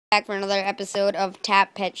Back for another episode of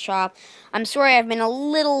Tap Pet Shop. I'm sorry I've been a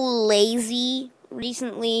little lazy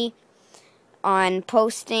recently on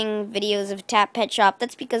posting videos of Tap Pet Shop.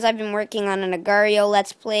 That's because I've been working on an Agario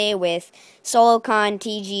Let's Play with Solocon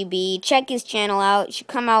TGB. Check his channel out. It should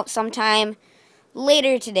come out sometime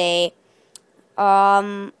later today.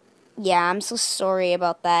 Yeah, I'm so sorry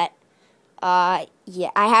about that. Yeah,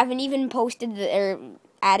 I haven't even posted or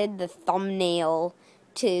added the thumbnail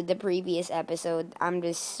to the previous episode. I'm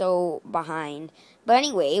just so behind. But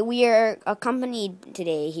anyway, we are accompanied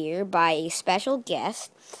today here by a special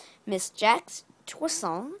guest, Miss Jax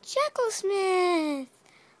Toussaint Jacklesmith.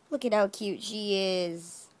 Look at how cute she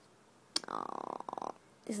is. Aww,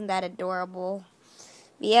 isn't that adorable?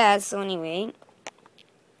 Yeah, so anyway,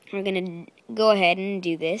 we're gonna go ahead and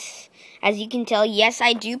do this. As you can tell, yes,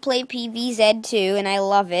 I do play PVZ2, and I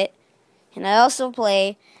love it. And I also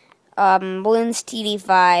play Bloons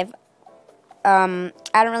TD5. I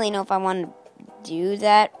don't really know if I want to do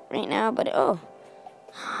that right now, but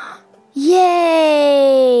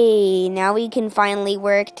yay! Now we can finally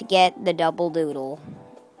work to get the double doodle.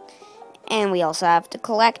 And we also have to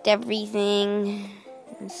collect everything.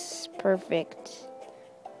 That's perfect.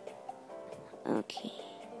 Okay.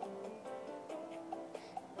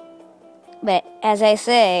 But as I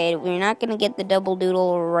said, we're not going to get the double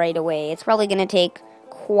doodle right away. It's probably going to take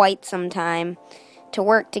quite some time to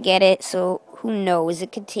work to get it, so who knows,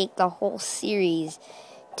 it could take the whole series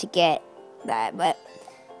to get that. But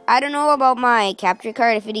I don't know about my capture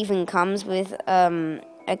card, if it even comes with a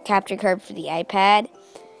capture card for the iPad,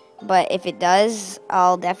 but if it does,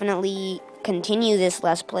 I'll definitely continue this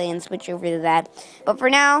Let's Play and switch over to that. But for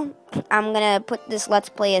now, I'm gonna put this Let's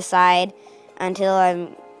Play aside until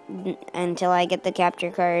I get the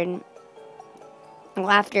capture card. Well,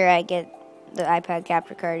 after I get the iPad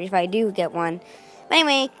capture card, if I do get one. But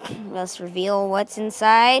anyway, let's reveal what's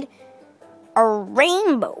inside. A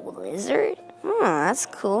rainbow lizard. Oh, that's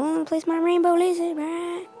cool. Place my rainbow lizard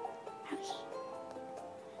right.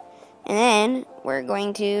 And then we're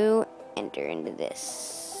going to enter into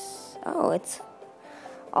this. Oh, it's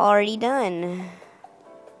already done.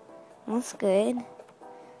 That's good.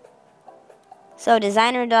 So,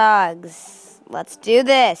 designer dogs. Let's do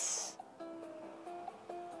this.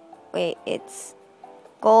 Wait, it's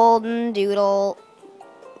Golden Doodle,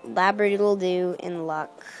 Labradoodle-Doo, and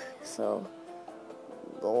Luck. So,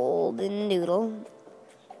 Golden Doodle,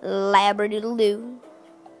 Labradoodle-Doo,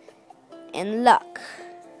 and Luck.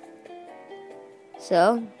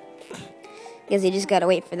 So, guess you just gotta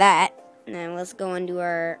wait for that. Now let's go into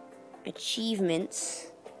our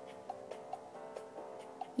achievements.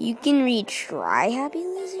 You can retry Happy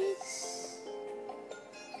Lizards.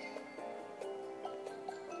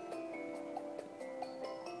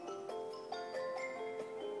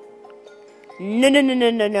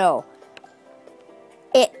 No.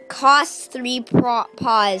 It costs 3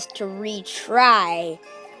 paws to retry,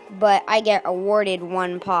 but I get awarded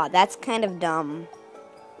 1 paw. That's kind of dumb.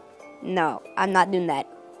 No, I'm not doing that.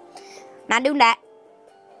 Not doing that.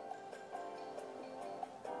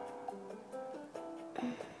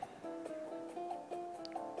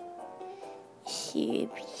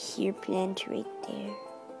 Here, plant right there.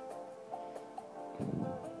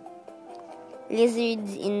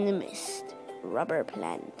 Lizards in the mist. Rubber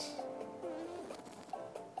plant.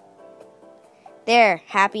 There,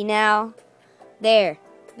 happy now. There.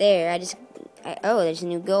 Oh, there's a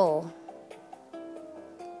new goal.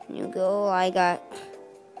 I got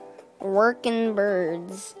working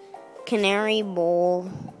birds, canary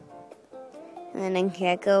bowl, and then a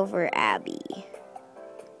gecko for Abby.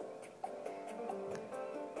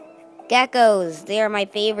 Geckos, they are my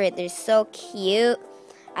favorite. They're so cute.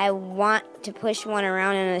 I want to push one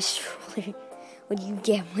around in a stroller. Would you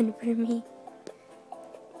get one for me?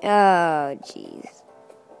 Oh, jeez.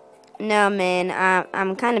 No, man,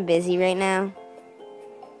 I'm kind of busy right now.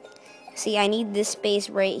 See, I need this space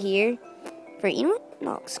right here. You know what?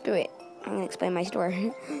 No, screw it. I'm going to explain my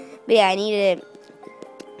story. But yeah, I need to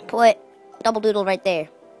put double doodle right there.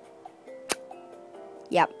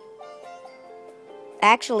 Yep.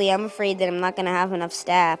 Actually, I'm afraid that I'm not going to have enough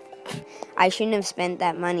staff. I shouldn't have spent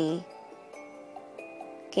that money.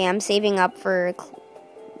 Okay, I'm saving up for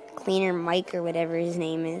Cleaner Mike or whatever his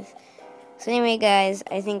name is. So anyway, guys,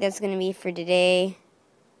 I think that's going to be for today.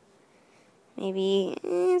 Maybe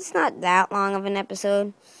it's not that long of an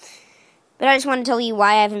episode. But I just want to tell you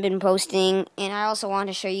why I haven't been posting. And I also want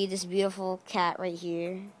to show you this beautiful cat right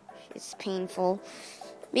here. It's painful.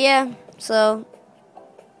 But yeah, so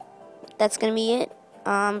that's going to be it.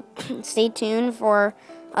 Stay tuned for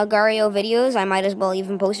Agario videos. I might as well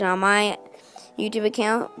even post it on my YouTube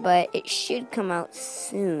account, but it should come out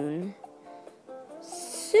soon.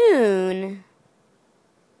 Soon.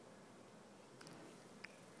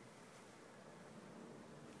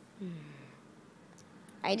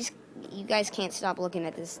 You guys can't stop looking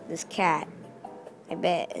at this cat. I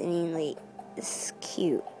mean, like, this is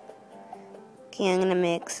cute. Okay, I'm gonna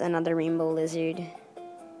mix another rainbow lizard.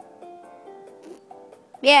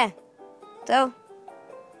 Yeah. So,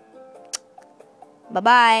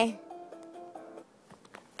 bye-bye.